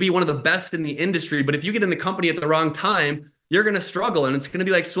 You can be one of the best in the industry, but if you get in the company at the wrong time, you're going to struggle, and it's going to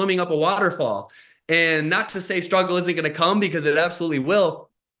be like swimming up a waterfall. And not to say struggle isn't going to come, because it absolutely will.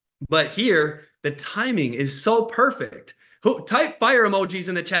 But here, the timing is so perfect. Type fire emojis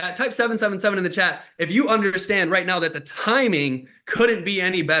in the chat, type 777 in the chat if you understand right now that the timing couldn't be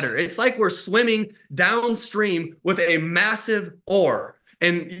any better. It's like we're swimming downstream with a massive oar,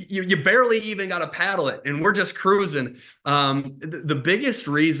 and you barely even got to paddle it, and we're just cruising. The biggest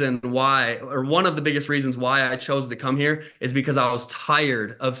reason why, or one of the biggest reasons why I chose to come here, is because I was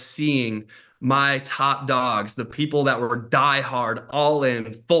tired of seeing my top dogs, the people that were diehard, all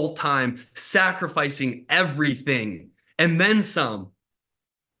in, full time, sacrificing everything, and then some,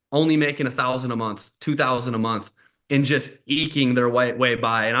 only making 1,000 a month, 2,000 a month, and just eking their way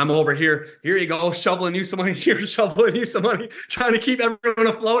by. And I'm over here you go, shoveling you some money here, shoveling you some money, trying to keep everyone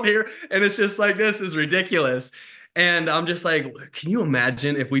afloat here. And it's just like, this is ridiculous. And I'm just like, can you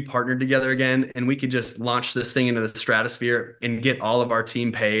imagine if we partnered together again and we could just launch this thing into the stratosphere and get all of our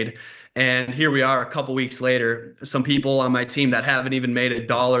team paid? And here we are a couple weeks later, some people on my team that haven't even made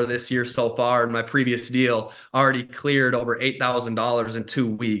 $1 this year so far in my previous deal already cleared over $8,000 in 2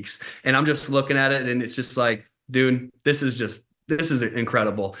 weeks. And I'm just looking at it, and it's just like, dude, this is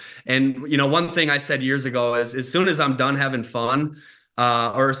incredible. And, one thing I said years ago is, as soon as I'm done having fun,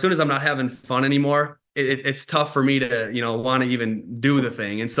 or as soon as I'm not having fun anymore, it's tough for me to, want to even do the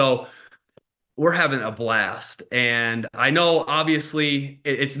thing. And so we're having a blast. And I know obviously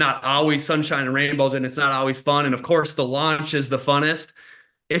it's not always sunshine and rainbows, and it's not always fun. And of course the launch is the funnest.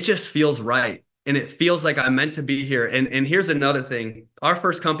 It just feels right. and it feels like I'm meant to be here. And here's another thing. Our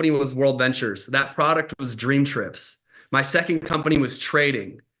first company was World Ventures. That product was Dream Trips. My second company was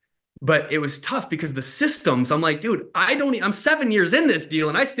trading. But it was tough because the systems, I'm like, dude, I'm 7 years in this deal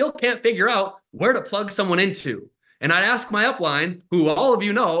and I still can't figure out where to plug someone into. And I'd ask my upline, who all of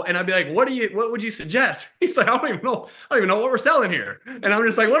you know, and I'd be like, what would you suggest? He's like, I don't even know what we're selling here. And I'm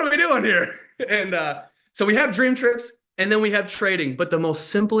just like, what are we doing here? And so we have Dream Trips and then we have trading, but the most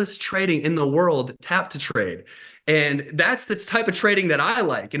simplest trading in the world, tap to trade. And that's the type of trading that I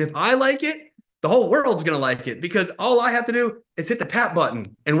like. And if I like it, the whole world's going to like it because all I have to do is hit the tap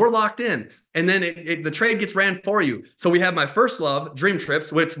button and we're locked in. And then the trade gets ran for you. So we have my first love, Dream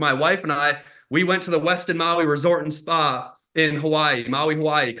Trips, which my wife and we went to the Westin Maui Resort and Spa in Hawaii, Maui,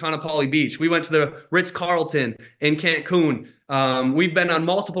 Hawaii, Kaanapali Beach. We went to the Ritz-Carlton in Cancun. We've been on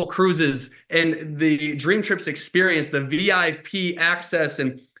multiple cruises, and the Dream Trips experience, the VIP access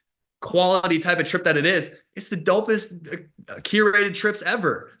and quality type of trip that it is, it's the dopest curated trips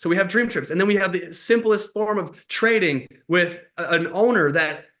ever. So we have Dream Trips, and then we have the simplest form of trading with an owner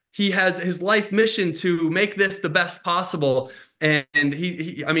that he has his life mission to make this the best possible. And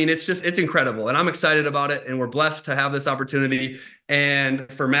I mean, it's incredible. And I'm excited about it. And we're blessed to have this opportunity.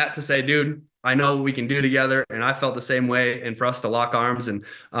 And for Matt to say, dude, I know what we can do together. And I felt the same way. And for us to lock arms and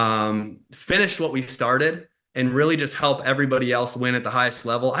finish what we started and really just help everybody else win at the highest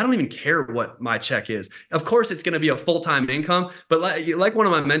level. I don't even care what my check is. Of course, it's going to be a full-time income, but like one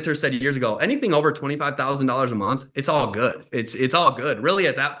of my mentors said years ago, anything over $25,000 a month, it's all good. It's all good. Really,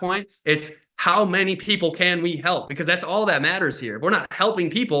 at that point, it's how many people can we help? Because that's all that matters here. If we're not helping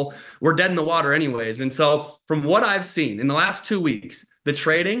people, we're dead in the water anyways. And so from what I've seen in the last 2 weeks, the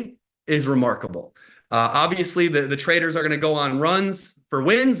trading is remarkable. Obviously, the traders are going to go on runs for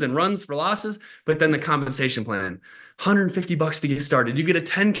wins and runs for losses, but then the compensation plan, $150 to get started. You get a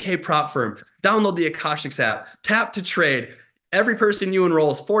 10K prop firm, download the Akashx app, tap to trade. Every person you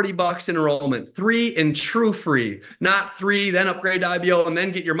enroll is $40 in enrollment, 3 and true free, not 3, then upgrade to IBO and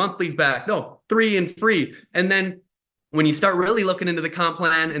then get your monthlies back. No, 3 and free. And then when you start really looking into the comp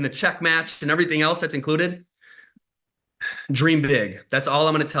plan and the check match and everything else that's included, dream big. That's all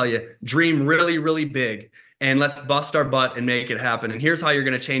I'm going to tell you. Dream really, really big. And let's bust our butt and make it happen. And here's how you're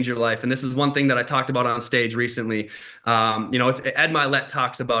going to change your life. And this is one thing that I talked about on stage recently. It's Ed Milet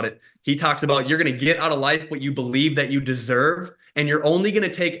talks about it. He talks about you're going to get out of life what you believe that you deserve. And you're only going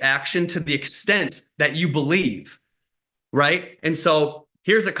to take action to the extent that you believe. Right. And so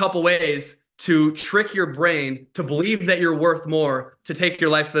here's a couple ways to trick your brain to believe that you're worth more to take your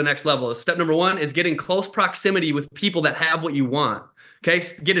life to the next level. Step number 1 is get in close proximity with people that have what you want. Okay.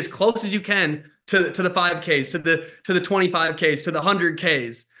 Get as close as you can to the 5Ks, to the 25Ks, to the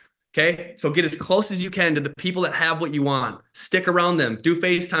 100Ks. Okay. So get as close as you can to the people that have what you want. Stick around them, do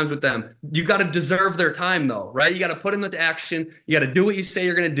FaceTimes with them. You got to deserve their time though, right? You got to put them into action. You got to do what you say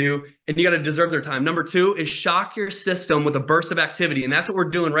you're going to do, and you got to deserve their time. Number 2 is shock your system with a burst of activity. And that's what we're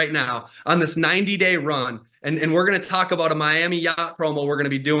doing right now on this 90-day run. And we're going to talk about a Miami yacht promo we're going to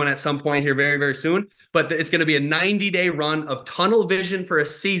be doing at some point here very, very soon. But it's going to be a 90-day run of tunnel vision for a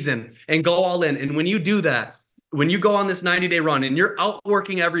season and go all in. And when you do that, when you go on this 90-day run and you're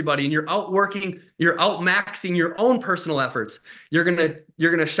outworking everybody and you're outmaxing your own personal efforts, you're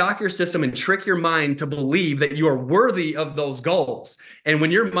gonna shock your system and trick your mind to believe that you are worthy of those goals. And when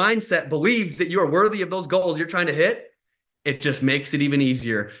your mindset believes that you are worthy of those goals you're trying to hit, it just makes it even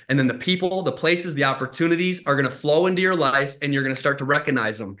easier. And then the people, the places, the opportunities are gonna flow into your life, and you're gonna start to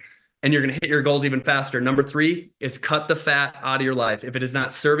recognize them. And you're gonna hit your goals even faster. Number 3 is cut the fat out of your life. If it is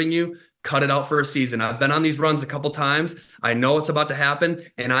not serving you, cut it out for a season. I've been on these runs a couple times. I know it's about to happen,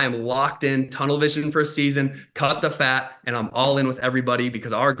 and I am locked in, tunnel vision for a season, cut the fat, and I'm all in with everybody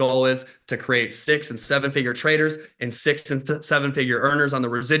because our goal is to create 6- and 7-figure traders and 6- and 7-figure earners on the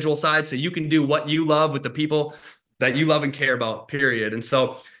residual side, so you can do what you love with the people that you love and care about, period. And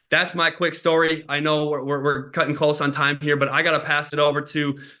so that's my quick story. I know we're cutting close on time here, but I got to pass it over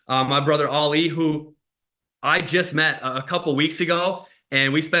to my brother Ali, who I just met a couple weeks ago.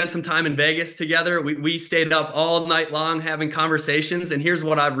 And we spent some time in Vegas together. We stayed up all night long having conversations. And here's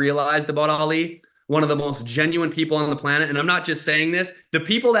what I've realized about Ali, one of the most genuine people on the planet. And I'm not just saying this. The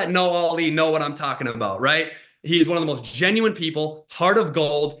people that know Ali know what I'm talking about, right? He's one of the most genuine people, heart of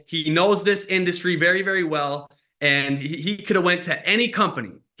gold. He knows this industry very, very well. And he could have went to any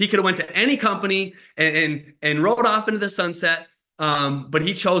company. He could have went to any company and rode off into the sunset. But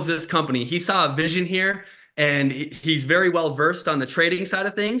he chose this company. He saw a vision here. And he's very well versed on the trading side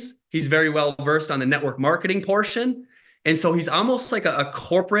of things. He's very well versed on the network marketing portion. And so he's almost like a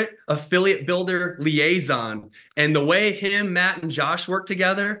corporate affiliate builder liaison. And the way him, Matt, and Josh work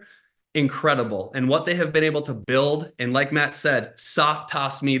together, incredible. And what they have been able to build, and like Matt said, soft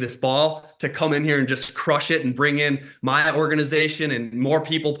toss me this ball to come in here and just crush it and bring in my organization and more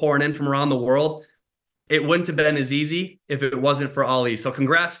people pouring in from around the world. It wouldn't have been as easy if it wasn't for Ali. So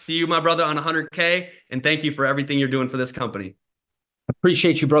congrats to you, my brother, on 100K. And thank you for everything you're doing for this company.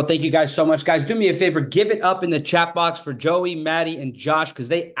 Appreciate you, bro. Thank you guys so much. Guys, do me a favor. Give it up in the chat box for Joey, Maddie, and Josh, because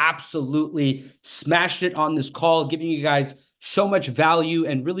they absolutely smashed it on this call, giving you guys so much value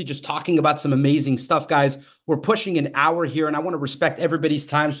and really just talking about some amazing stuff, guys. We're pushing an hour here, and I want to respect everybody's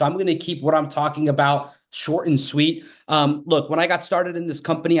time, so I'm going to keep what I'm talking about short and sweet. Look, when I got started in this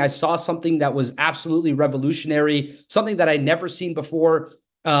company, I saw something that was absolutely revolutionary, something that I'd never seen before,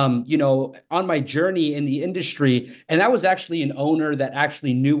 on my journey in the industry. And that was actually an owner that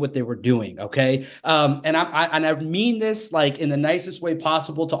actually knew what they were doing. Okay. And I mean this like in the nicest way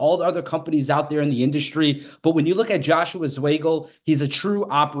possible to all the other companies out there in the industry. But when you look at Joshua Zweigel, he's a true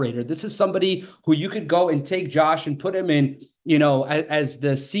operator. This is somebody who you could go and take Josh and put him in, as the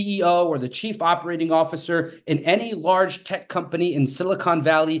CEO or the chief operating officer in any large tech company in Silicon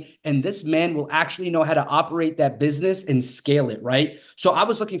Valley. And this man will actually know how to operate that business and scale it, right? So I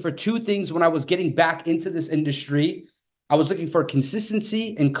was looking for two things when I was getting back into this industry. I was looking for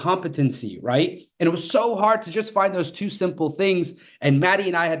consistency and competency, right? And it was so hard to just find those two simple things. And Maddie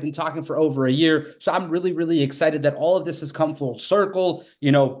and I had been talking for over a year. So I'm really, really excited that all of this has come full circle.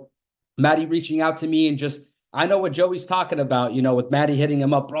 Maddie reaching out to me and just, I know what Joey's talking about, with Maddie hitting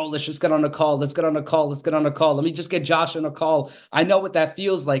him up, bro, let's just get on a call. Let's get on a call. Let's get on a call. Let me just get Josh on a call. I know what that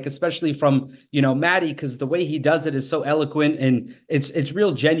feels like, especially from, Maddie, because the way he does it is so eloquent and it's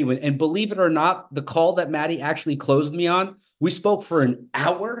real genuine. And believe it or not, the call that Maddie actually closed me on, we spoke for an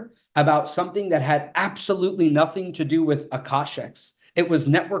hour about something that had absolutely nothing to do with Akashx. It was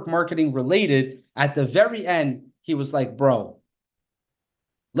network marketing related. At the very end, he was like, bro,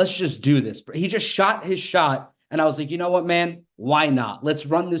 let's just do this. He just shot his shot. And I was like, you know what, man? Why not? Let's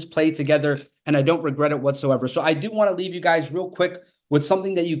run this play together. And I don't regret it whatsoever. So I do want to leave you guys real quick with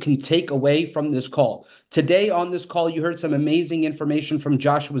something that you can take away from this call. Today on this call, you heard some amazing information from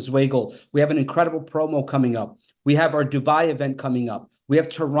Joshua Zweigel. We have an incredible promo coming up. We have our Dubai event coming up. We have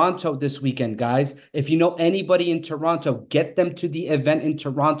Toronto this weekend, guys. If you know anybody in Toronto, get them to the event in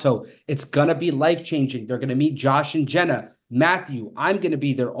Toronto. It's going to be life-changing. They're going to meet Josh and Jenna. Matthew, I'm going to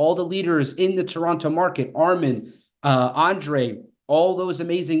be there. All the leaders in the Toronto market, Armin, Andre, all those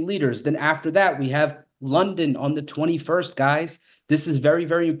amazing leaders. Then after that, we have London on the 21st, guys. This is very,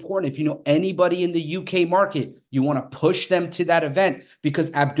 very important. If you know anybody in the UK market, you want to push them to that event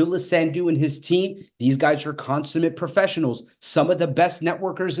because Abdullah Sandhu and his team, these guys are consummate professionals, some of the best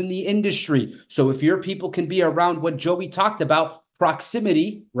networkers in the industry. So if your people can be around what Joey talked about,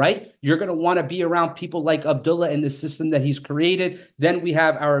 proximity, right? You're going to want to be around people like Abdullah and the system that he's created. Then we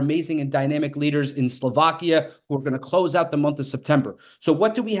have our amazing and dynamic leaders in Slovakia who are going to close out the month of September. So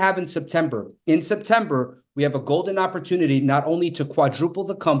what do we have in September? In September, we have a golden opportunity not only to quadruple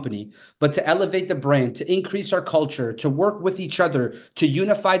the company, but to elevate the brand, to increase our culture, to work with each other, to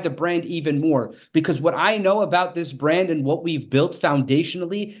unify the brand even more. Because what I know about this brand and what we've built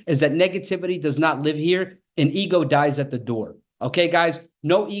foundationally is that negativity does not live here and ego dies at the door. Okay, guys,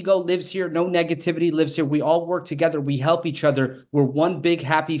 no ego lives here. No negativity lives here. We all work together. We help each other. We're one big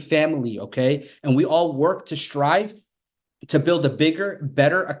happy family, okay? And we all work to strive to build a bigger,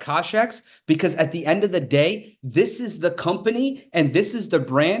 better Akashx, because at the end of the day, this is the company and this is the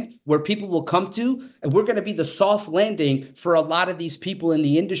brand where people will come to, and we're going to be the soft landing for a lot of these people in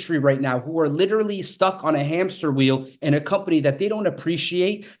the industry right now who are literally stuck on a hamster wheel in a company that they don't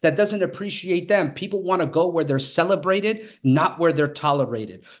appreciate, that doesn't appreciate them. People want to go where they're celebrated, not where they're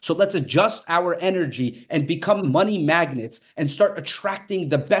tolerated. So let's adjust our energy and become money magnets and start attracting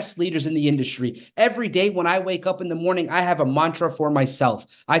the best leaders in the industry. Every day when I wake up in the morning, I have a mantra for myself.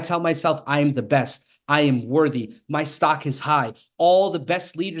 I tell myself I am the best. I am worthy. My stock is high. All the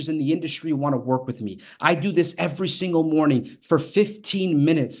best leaders in the industry want to work with me. I do this every single morning for 15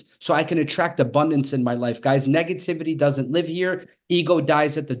 minutes so I can attract abundance in my life. Guys, negativity doesn't live here. Ego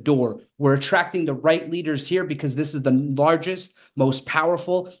dies at the door. We're attracting the right leaders here because this is the largest, most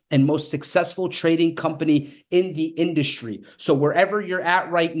powerful, and most successful trading company in the industry. So wherever you're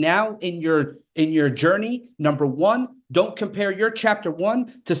at right now in your journey, number one, don't compare your chapter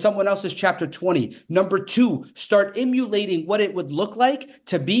 1 to someone else's chapter 20. Number 2, start emulating what it would look like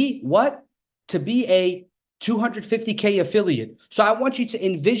to be what? To be a 250K affiliate. So I want you to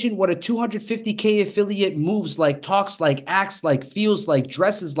envision what a 250K affiliate moves like, talks like, acts like, feels like,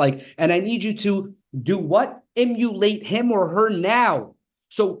 dresses like, and I need you to do what? Emulate him or her now.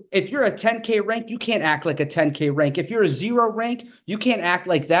 So if you're a 10K rank, you can't act like a 10K rank. If you're a 0 rank, you can't act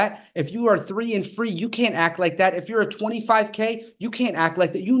like that. If you are 3 and free, you can't act like that. If you're a 25K, you can't act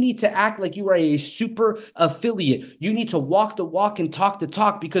like that. You need to act like you are a super affiliate. You need to walk the walk and talk the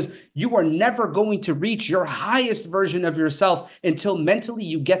talk, because you are never going to reach your highest version of yourself until mentally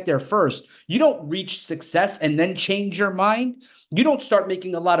you get there first. You don't reach success and then change your mind. You don't start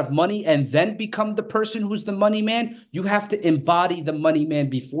making a lot of money and then become the person who's the money man. You have to embody the money man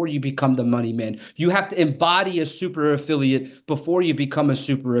before you become the money man. You have to embody a super affiliate before you become a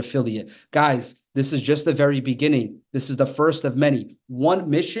super affiliate. Guys, this is just the very beginning. This is the first of many. One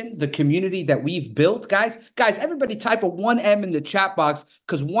mission, the community that we've built, guys, everybody type a 1M in the chat box,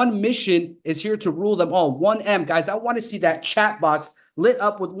 because one mission is here to rule them all. 1M, guys, I want to see that chat box lit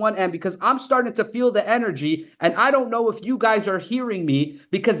up with 1M, because I'm starting to feel the energy, and I don't know if you guys are hearing me,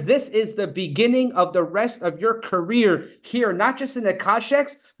 because this is the beginning of the rest of your career here, not just in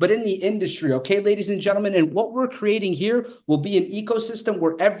Akashx, but in the industry, okay, ladies and gentlemen? And what we're creating here will be an ecosystem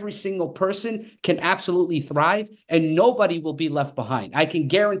where every single person can absolutely thrive and nobody will be left behind. I can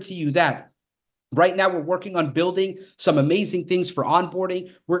guarantee you that. Right now, we're working on building some amazing things for onboarding.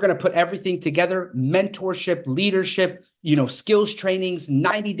 We're going to put everything together: mentorship, leadership, skills trainings,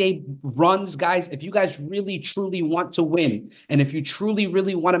 90-day runs, guys. If you guys really, truly want to win, and if you truly,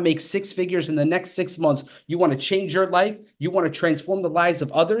 really want to make 6 figures in the next 6 months, you want to change your life, you want to transform the lives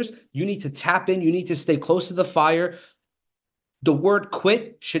of others, you need to tap in, you need to stay close to the fire. The word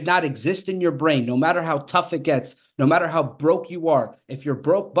quit should not exist in your brain, no matter how tough it gets, no matter how broke you are. If you're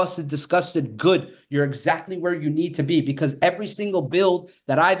broke, busted, disgusted, good, you're exactly where you need to be, because every single build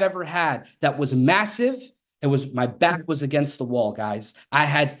that I've ever had that was massive, my back was against the wall, guys. I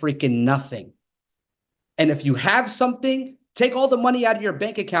had freaking nothing. And if you have something, take all the money out of your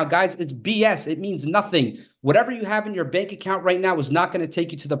bank account, guys. It's BS. It means nothing. Whatever you have in your bank account right now is not going to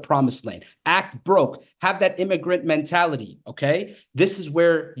take you to the promised land. Act broke. Have that immigrant mentality, okay? This is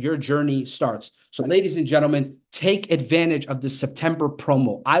where your journey starts. So, ladies and gentlemen, take advantage of the September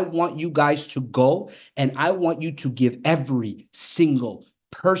promo. I want you guys to go, and I want you to give every single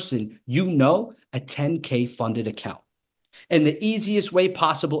person a 10K funded account in the easiest way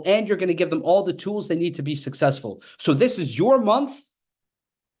possible, and you're going to give them all the tools they need to be successful. So this is your month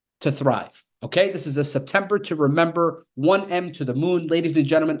to thrive, okay? This is a September to remember, 1M to the moon. Ladies and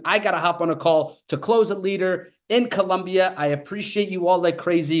gentlemen, I got to hop on a call to close a leader in Colombia. I appreciate you all like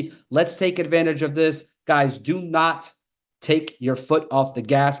crazy. Let's take advantage of this. Guys, do not take your foot off the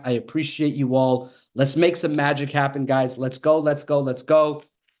gas. I appreciate you all. Let's make some magic happen, guys. Let's go, let's go, let's go.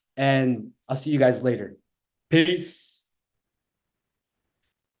 And I'll see you guys later. Peace.